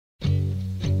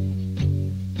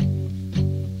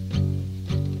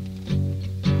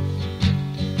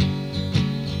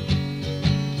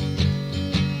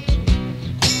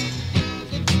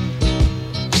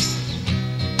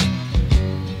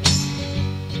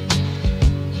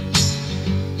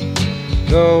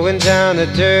Going down a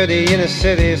dirty inner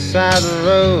city side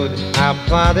road, I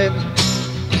plotted.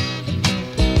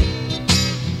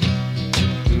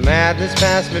 Madness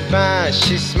passed me by,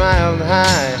 she smiled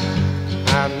high,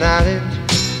 I nodded.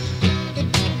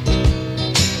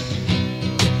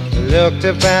 Looked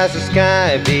up as the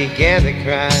sky began to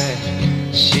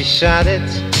cry, she shot it.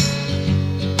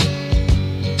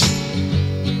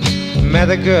 Met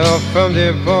a girl from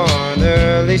Dearborn,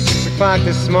 early 6 o'clock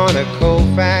this morning,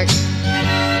 Colfax.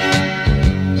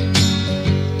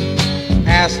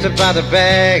 Asked about a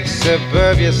bag,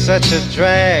 suburbia's such a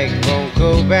drag, won't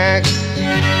go back.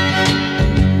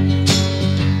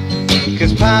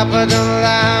 Cause Papa don't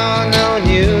allow no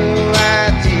new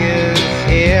ideas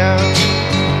here.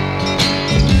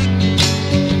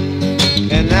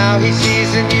 And now he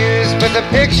sees the news, but the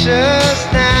picture's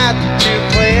not too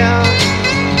clear.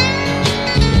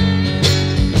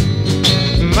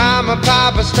 Mama,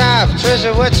 Papa, stop,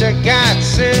 treasure what you got.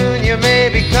 Soon you may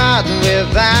be caught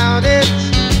without it.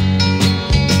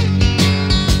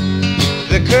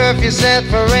 The curfew set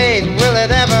for 8, will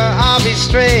it ever all be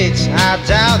straight? I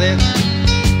doubt it.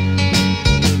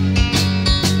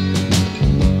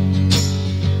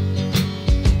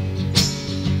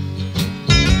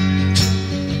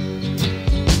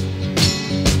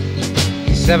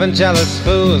 Seven jealous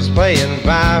fools playing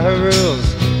by her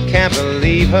rules, can't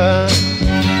believe her.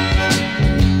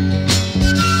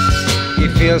 You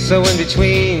feel so in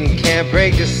between, can't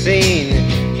break the scene,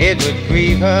 it would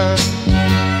grieve her.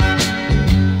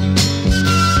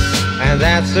 And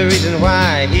that's the reason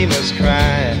why he must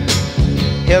cry,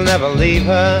 he'll never leave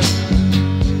her.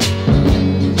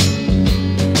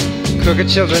 Crooked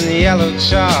children, yellow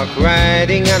chalk,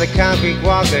 riding on a concrete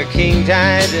walk, their king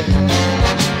died.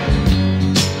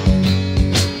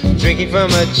 Drinking from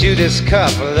a Judas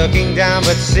cup, looking down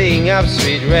but seeing up,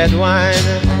 sweet red wine.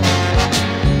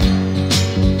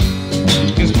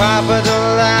 Cause Papa don't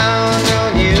allow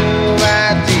no new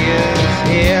ideas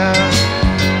here.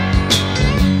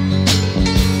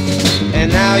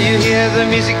 And now you hear the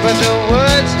music but the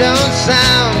words don't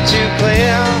sound too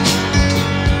clear.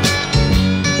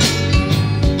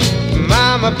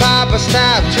 Mama, Papa,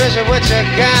 stop, treasure what you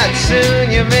got. Soon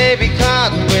you may be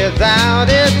caught without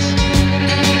it.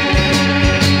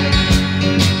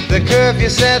 The curfew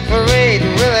set for 8,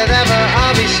 will it ever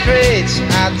all be straight?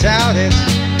 I doubt it.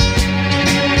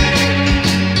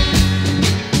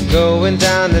 Going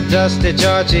down the dusty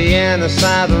Georgiana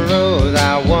side of the road,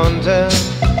 I wonder.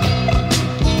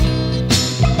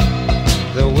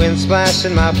 The wind splash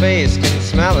in my face, can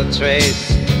smell a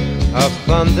trace of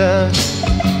thunder.